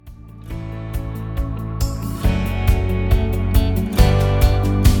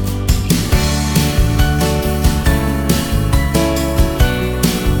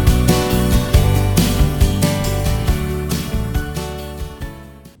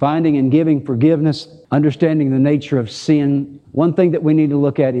Finding and giving forgiveness, understanding the nature of sin. One thing that we need to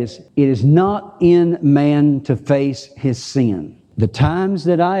look at is, it is not in man to face his sin. The times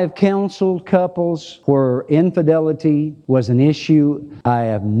that I have counseled couples where infidelity was an issue, I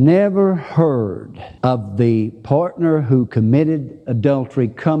have never heard of the partner who committed adultery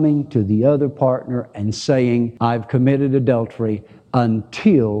coming to the other partner and saying, I've committed adultery,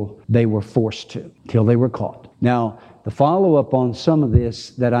 until they were forced to, till they were caught. Now, the follow-up on some of this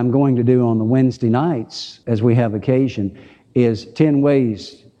that I'm going to do on the Wednesday nights as we have occasion is 10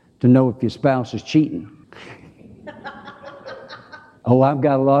 ways to know if your spouse is cheating. Oh, I've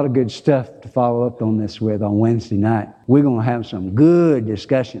got a lot of good stuff to follow up on this with on Wednesday night. We're going to have some good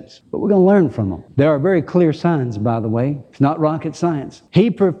discussions, but we're going to learn from them. There are very clear signs, by the way. It's not rocket science. He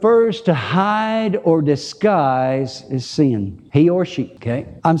prefers to hide or disguise his sin. He or she, okay?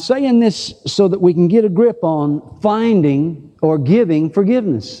 I'm saying this so that we can get a grip on finding or giving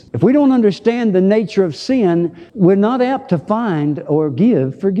forgiveness. If we don't understand the nature of sin, we're not apt to find or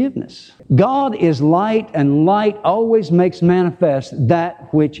give forgiveness. God is light, and light always makes manifest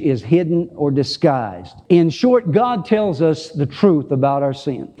that which is hidden or disguised. In short, God tells us the truth about our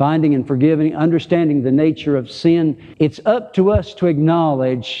sin. Finding and forgiving, understanding the nature of sin, it's up to us to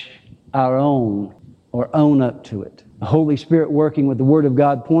acknowledge our own or own up to it. The Holy Spirit working with the Word of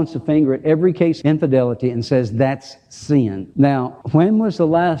God points the finger at every case of infidelity and says that's sin. Now, when was the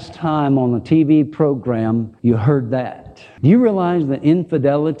last time on a TV program you heard that? Do you realize that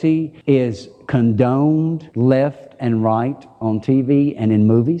infidelity is condoned left and right on TV and in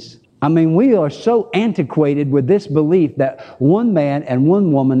movies? I mean, we are so antiquated with this belief that one man and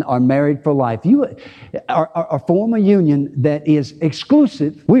one woman are married for life. You are form a union that is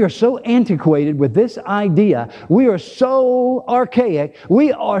exclusive. We are so antiquated with this idea. We are so archaic.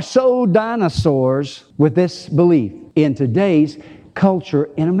 We are so dinosaurs with this belief in today's culture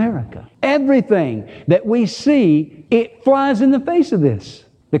in America. Everything that we see, it flies in the face of this.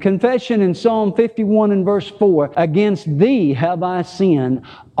 The confession in Psalm 51 and verse 4, against thee have I sinned.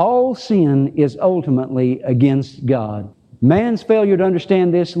 All sin is ultimately against God. Man's failure to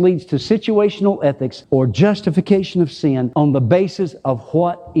understand this leads to situational ethics or justification of sin on the basis of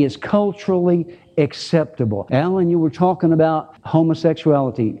what is culturally acceptable. Alan, you were talking about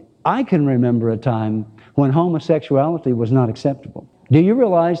homosexuality. I can remember a time when homosexuality was not acceptable. Do you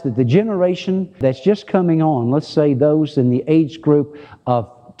realize that the generation that's just coming on, let's say those in the age group of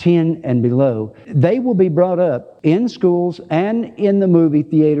 10 and below, they will be brought up in schools and in the movie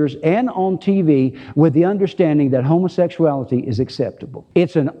theaters and on TV with the understanding that homosexuality is acceptable.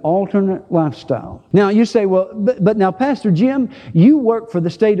 It's an alternate lifestyle. Now you say, well, but now Pastor Jim, you work for the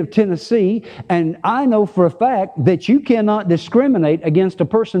state of Tennessee, and I know for a fact that you cannot discriminate against a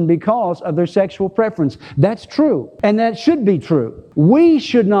person because of their sexual preference. That's true, and that should be true. We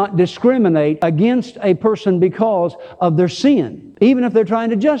should not discriminate against a person because of their sin, even if they're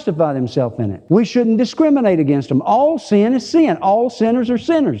trying to justify themselves in it. We shouldn't discriminate against them. All sin is sin. All sinners are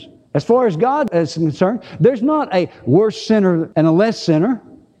sinners. As far as God is concerned, there's not a worse sinner and a less sinner.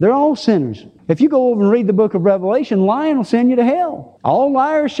 They're all sinners. If you go over and read the book of Revelation, lying will send you to hell. All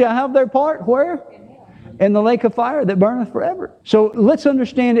liars shall have their part where? In the lake of fire that burneth forever. So let's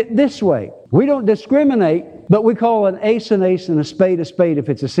understand it this way. We don't discriminate, but we call an ace and a spade a spade. If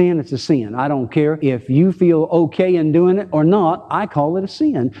it's a sin, it's a sin. I don't care if you feel okay in doing it or not. I call it a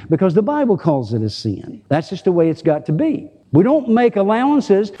sin because the Bible calls it a sin. That's just the way it's got to be. We don't make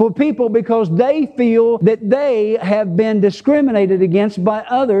allowances for people because they feel that they have been discriminated against by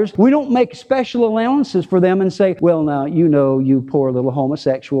others. We don't make special allowances for them and say, well, now, you know, you poor little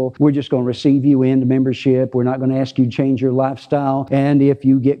homosexual, we're just going to receive you into membership. We're not going to ask you to change your lifestyle. And if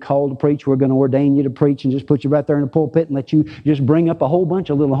you get called to preach, we're going to ordain you to preach and just put you right there in the pulpit and let you just bring up a whole bunch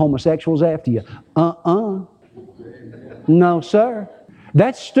of little homosexuals after you. No, sir.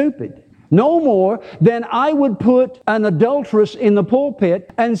 That's stupid. No more than I would put an adulteress in the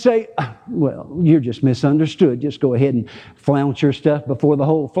pulpit and say, well, you're just misunderstood. Just go ahead and flounce your stuff before the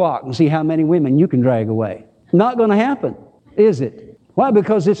whole flock and see how many women you can drag away. Not going to happen, is it? Why?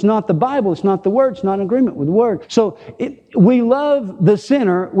 Because it's not the Bible, it's not the Word, it's not in agreement with the Word. So we love the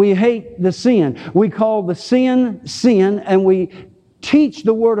sinner, we hate the sin. We call the sin, sin, and we teach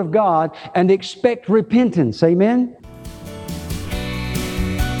the Word of God and expect repentance. Amen?